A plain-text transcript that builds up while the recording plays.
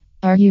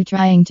Are you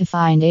trying to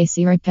find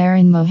AC repair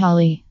in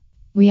Mohali?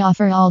 We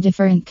offer all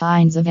different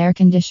kinds of air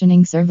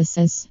conditioning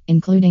services,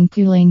 including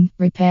cooling,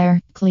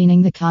 repair,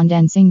 cleaning the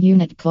condensing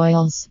unit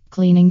coils,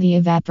 cleaning the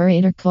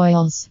evaporator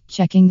coils,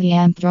 checking the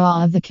amp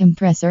draw of the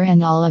compressor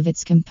and all of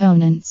its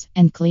components,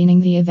 and cleaning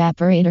the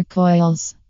evaporator coils.